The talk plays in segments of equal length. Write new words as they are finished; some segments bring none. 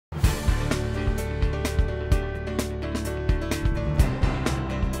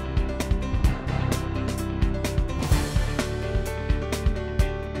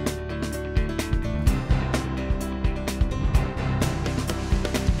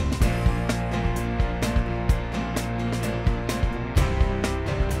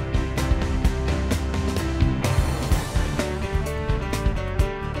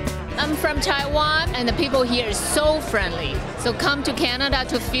warm, and the people here are so friendly. So come to Canada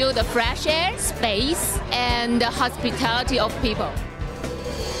to feel the fresh air, space, and the hospitality of people.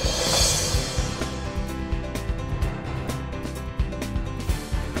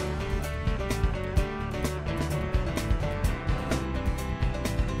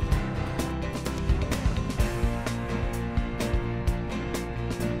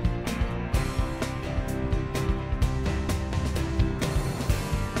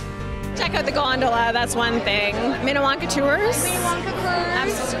 Check out the gondola, that's one thing. Minnewanka tours? Minnewanka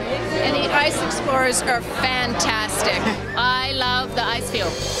cruise. Absolutely. And the ice explorers are fantastic. I love the ice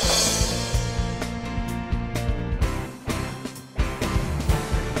field.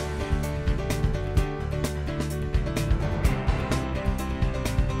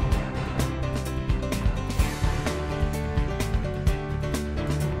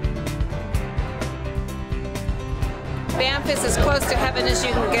 Banff is as close to heaven as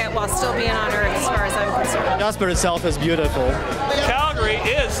you can get while still being on Earth, as far as I'm concerned. Jasper itself is beautiful. Calgary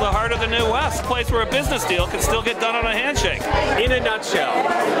is the heart of the New West, a place where a business deal can still get done on a handshake. In a nutshell,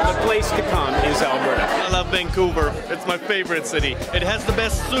 the place to come is Alberta. I love Vancouver. It's my favorite city. It has the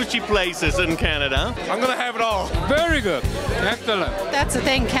best sushi places in Canada. I'm gonna have it all. Very good. Excellent. That's the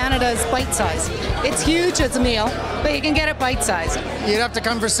thing, Canada is bite-sized. It's huge as a meal, but you can get it bite-sized. You'd have to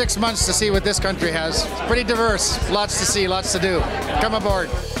come for 6 months to see what this country has. It's pretty diverse. Lots to see, lots to do. Come aboard.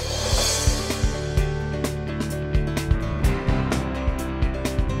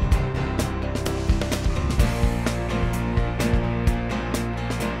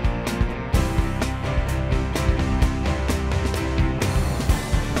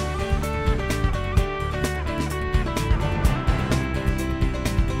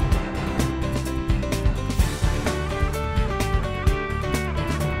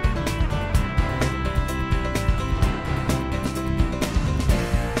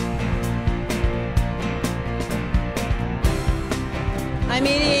 I'm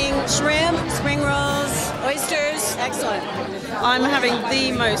eating shrimp, spring rolls, oysters. Excellent. I'm having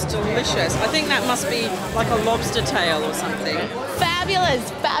the most delicious. I think that must be like a lobster tail or something. Fabulous,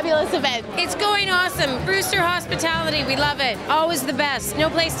 fabulous event. It's going awesome. Brewster hospitality, we love it. Always the best. No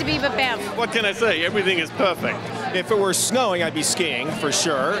place to be but Banff. What can I say? Everything is perfect. If it were snowing, I'd be skiing for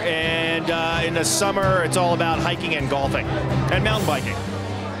sure. And in the summer, it's all about hiking and golfing, and mountain biking,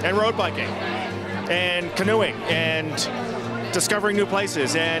 and road biking, and canoeing, and discovering new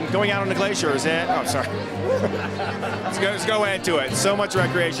places, and going out on the glaciers. And oh, sorry. Let's go into it. So much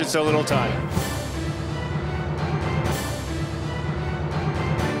recreation, so little time.